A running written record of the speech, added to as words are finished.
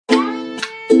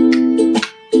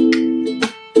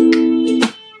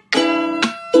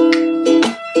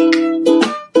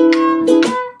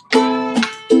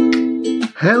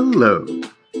Hello,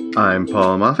 I'm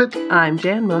Paul Moffat. I'm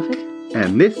Jan Moffat.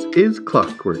 And this is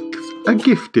Clockworks, a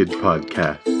gifted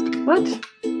podcast. What?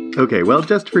 Okay, well,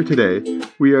 just for today,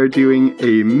 we are doing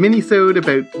a minisode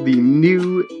about the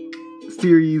new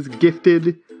series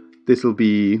Gifted. This will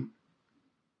be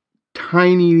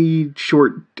tiny,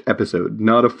 short episode,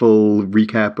 not a full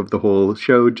recap of the whole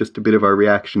show, just a bit of our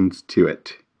reactions to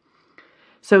it.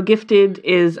 So Gifted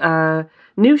is a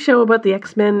new show about the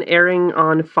X-Men airing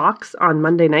on Fox on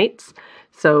Monday nights.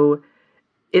 So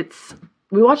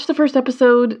we watched the first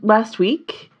episode last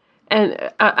week,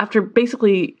 and after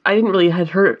basically, I'd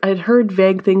heard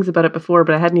vague things about it before,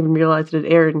 but I hadn't even realized it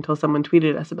had aired until someone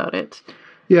tweeted us about it.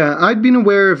 Yeah, I'd been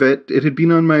aware of it. It had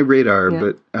been on my radar,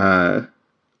 but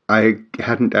I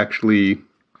hadn't actually...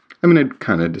 I'd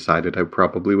kind of decided I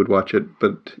probably would watch it,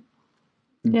 but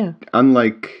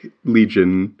unlike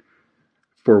Legion,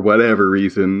 for whatever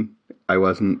reason, I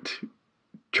wasn't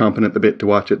chomping at the bit to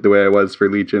watch it the way I was for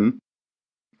Legion.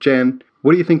 Jan,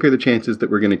 what do you think are the chances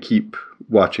that we're going to keep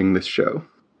watching this show?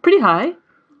 Pretty high.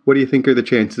 What do you think are the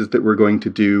chances that we're going to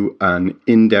do an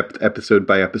in-depth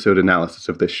episode-by-episode analysis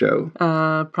of this show?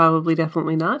 Probably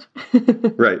definitely not.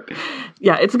 Right.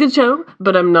 Yeah, it's a good show,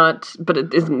 but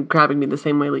it isn't grabbing me the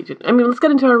same way Legion. Let's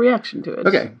get into our reaction to it.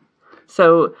 Okay.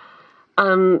 So,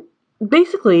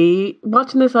 basically,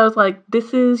 watching this, I was like,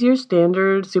 this is your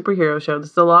standard superhero show.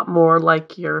 This is a lot more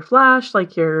like your Flash,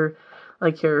 like your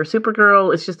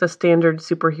Supergirl. It's just a standard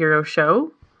superhero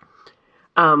show.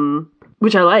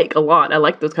 Which I like a lot. I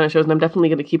like those kind of shows, and I'm definitely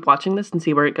going to keep watching this and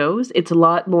see where it goes. It's a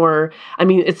lot more...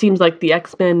 it seems like the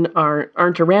X-Men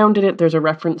aren't around in it. There's a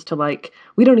reference to,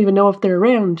 we don't even know if they're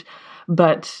around,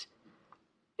 but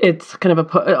it's kind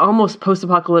of almost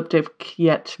post-apocalyptic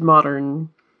yet modern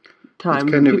time.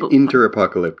 It's kind of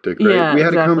inter-apocalyptic, right? Yeah, we had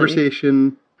exactly. a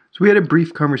conversation... So we had a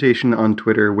brief conversation on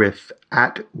Twitter with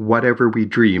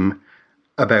 @WhateverWeDream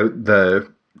about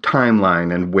the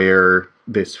timeline and where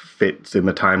this fits in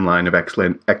the timeline of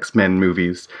X-Men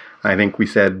movies. I think we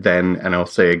said then, and I'll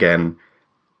say again,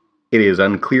 it is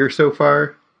unclear so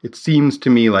far. It seems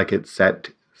to me like it's set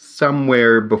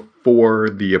somewhere before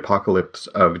the apocalypse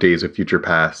of Days of Future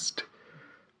Past.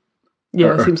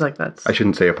 Yeah, it seems like that's... I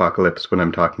shouldn't say apocalypse when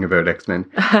I'm talking about X-Men.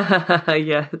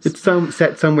 Yes. It's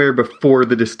set somewhere before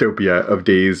the dystopia of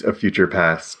Days of Future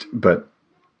Past, but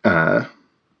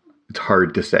it's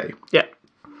hard to say. Yeah.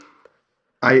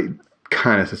 I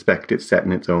kind of suspect it's set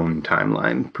in its own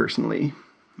timeline, personally.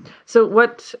 So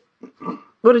what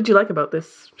did you like about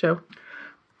this show?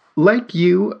 Like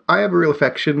you, I have a real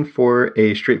affection for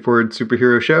a straightforward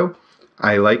superhero show.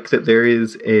 I like that there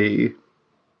is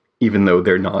even though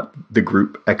they're not the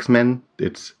group X-Men,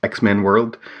 it's X-Men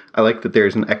World. I like that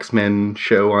there's an X-Men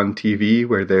show on TV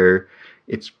where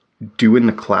it's doing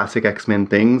the classic X-Men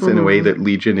things in a way that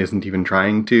Legion isn't even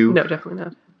trying to. No, definitely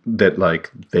not. That,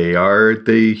 they are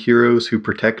the heroes who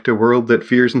protect a world that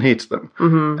fears and hates them.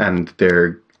 Mm-hmm. And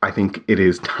I think it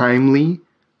is timely,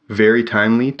 very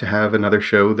timely, to have another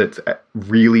show that's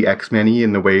really X-Men-y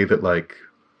in the way that,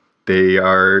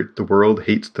 the world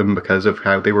hates them because of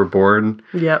how they were born.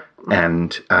 Yep.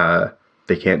 And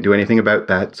they can't do anything about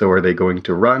that. So are they going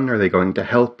to run? Are they going to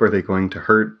help? Are they going to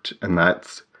hurt? And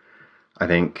that's, I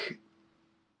think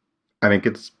I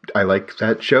like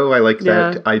that show. I like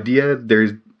that idea.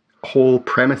 There's whole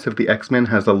premise of the X-Men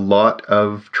has a lot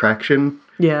of traction.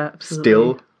 Yeah, absolutely.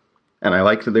 Still. And I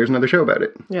like that there's another show about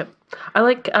it. Yep. I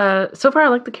like, so far I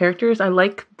like the characters. I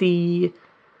like the,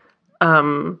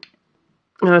 so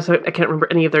I can't remember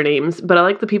any of their names, but I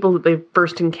like the people that they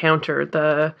first encounter.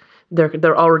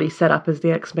 They're already set up as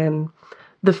the X-Men.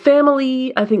 The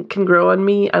family, I think, can grow on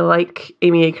me. I like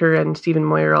Amy Acker and Stephen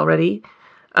Moyer already.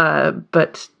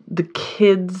 But the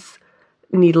kids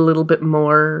need a little bit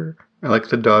more. I like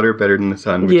the daughter better than the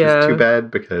son, which is too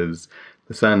bad because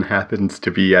the son happens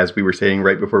to be, as we were saying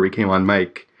right before we came on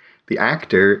mic, the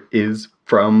actor is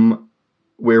from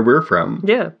where we're from.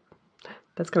 Yeah,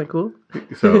 that's kind of cool.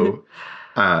 So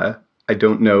I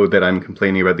don't know that I'm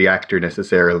complaining about the actor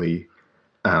necessarily.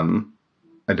 I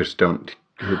just don't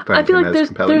find I feel him like as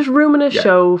compelling. there's room in a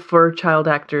show for child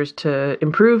actors to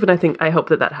improve, and I hope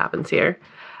that happens here.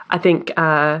 I think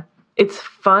it's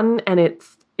fun, and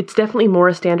it's definitely more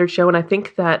a standard show, and I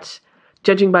think that,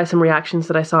 judging by some reactions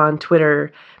that I saw on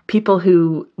Twitter, people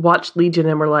who watched Legion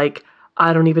and were like,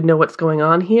 I don't even know what's going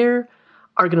on here,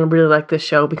 are going to really like this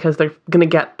show because they're going to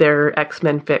get their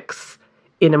X-Men fix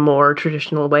in a more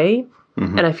traditional way.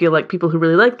 Mm-hmm. And I feel like people who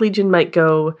really like Legion might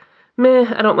go,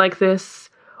 meh, I don't like this,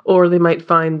 or they might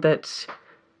find that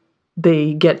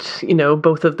they get,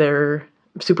 both of their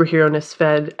superhero-ness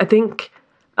fed. I think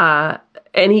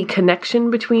any connection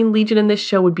between Legion and this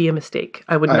show would be a mistake.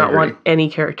 I would not want any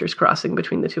characters crossing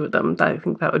between the two of them. I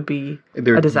think that would be a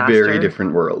disaster. They're very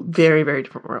different worlds. Very, very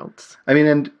different worlds. I mean,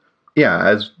 and yeah,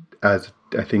 as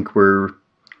I think we're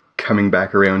coming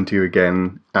back around to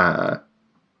again, I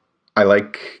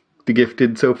like The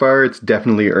Gifted so far. It's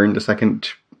definitely earned a second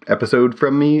episode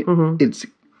from me. Mm-hmm. It's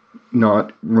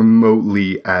not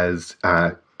remotely as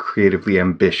creatively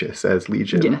ambitious as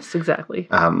Legion. Yes, exactly.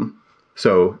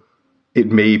 So it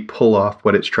may pull off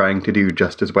what it's trying to do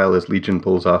just as well as Legion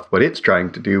pulls off what it's trying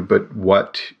to do, but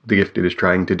what The Gifted is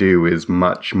trying to do is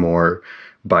much more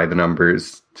by the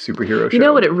numbers superhero show. You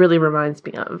know what it really reminds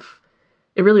me of?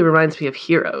 It really reminds me of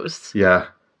Heroes. Yeah.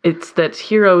 It's that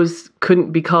Heroes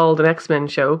couldn't be called an X-Men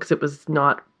show because it was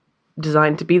not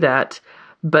designed to be that,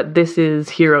 but this is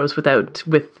Heroes with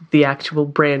the actual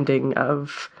branding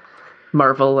of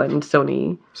Marvel and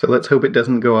Sony. So let's hope it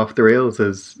doesn't go off the rails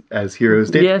as Heroes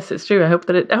did. Yes, it's true. I hope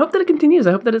that it continues.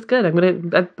 I hope that it's good.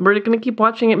 We're gonna keep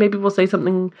watching it. Maybe we'll say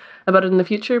something about it in the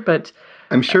future, but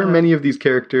I'm sure many of these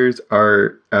characters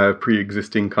are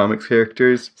pre-existing comics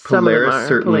characters. Polaris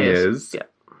certainly is. Yeah.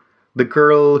 The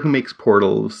girl who makes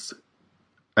portals,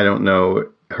 I don't know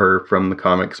her from the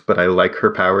comics, but I like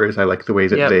her powers. I like the way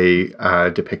that they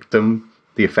depict them,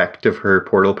 the effect of her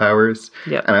portal powers.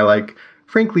 Yep. And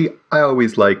frankly, I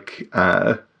always like,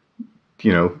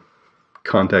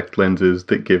 contact lenses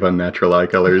that give unnatural eye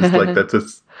colors. Like, that's a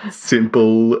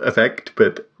simple effect,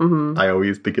 but I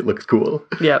always think it looks cool.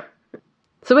 Yep.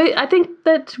 So I think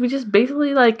that we just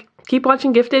basically, keep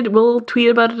watching Gifted. We'll tweet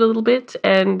about it a little bit,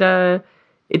 and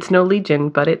it's no Legion,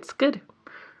 but it's good.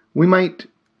 We might...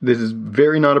 This is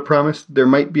very not a promise. There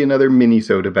might be another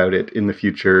minisode about it in the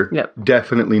future. Yep.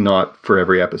 Definitely not for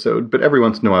every episode, but every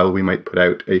once in a while we might put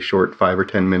out a short 5 or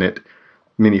 10 minute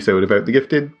minisode about The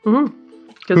Gifted.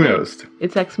 Mm-hmm. Who knows?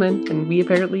 It's X-Men, and we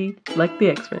apparently like the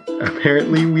X-Men.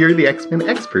 Apparently we are the X-Men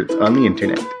experts on the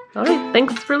internet. All right,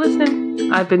 thanks for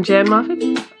listening. I've been Jan Moffat.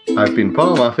 I've been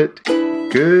Paul Moffat.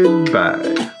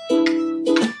 Goodbye.